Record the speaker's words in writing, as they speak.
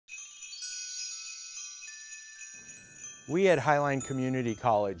We at Highline Community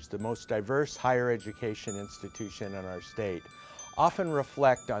College, the most diverse higher education institution in our state, often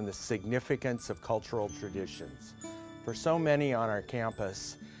reflect on the significance of cultural traditions. For so many on our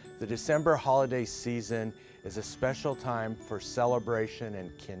campus, the December holiday season is a special time for celebration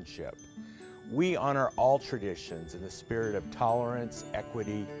and kinship. We honor all traditions in the spirit of tolerance,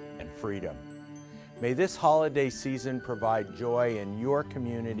 equity, and freedom. May this holiday season provide joy in your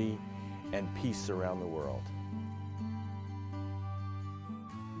community and peace around the world.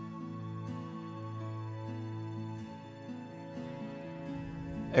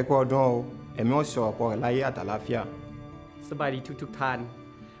 Ecuador è molto por la àlàáfíà สบายดีทุกท่าน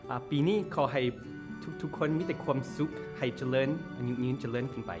ปีนี้ขอให้ทุกคนมีแต่ความสุขให้เจริญอายุยืนเจริญ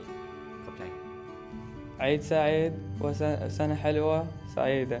ขึ้นไปขอบใจ عيد سعيد وسنة حلوة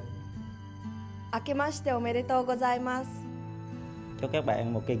سعيدة 明けましておめでとうございます Chúc các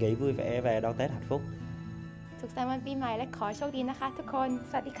bạn một kỳ nghỉ vui vẻ và đón Tết hạnh phúc. สุขสันต์วันปีใหม่และขอโชคดีนะคะทุกคน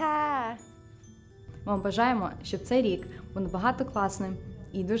สวัสดีค่ะ Вам бажаємо, щоб цей рік був багатокласним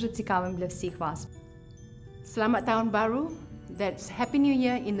і дуже цікавим для всіх вас. Selamat Tahun Baru. That's Happy New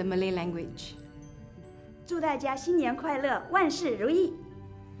Year in the Malay language. 祝大家新年快乐，万事如意。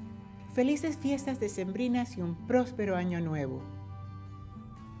 Felices fiestas decembrinas y un próspero año nuevo.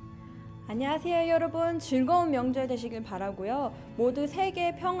 안녕하세요 여러분. 즐거운 명절 되시길 바라고요. 모두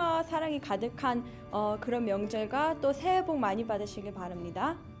세계 평화와 사랑이 가득한 그런 명절과 또 새해 복 많이 받으시길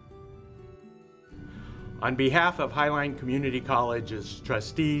바랍니다. On behalf of Highline Community College's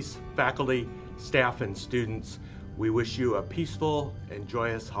trustees, faculty, staff, and students, we wish you a peaceful and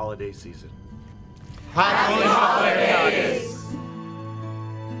joyous holiday season. Happy holidays!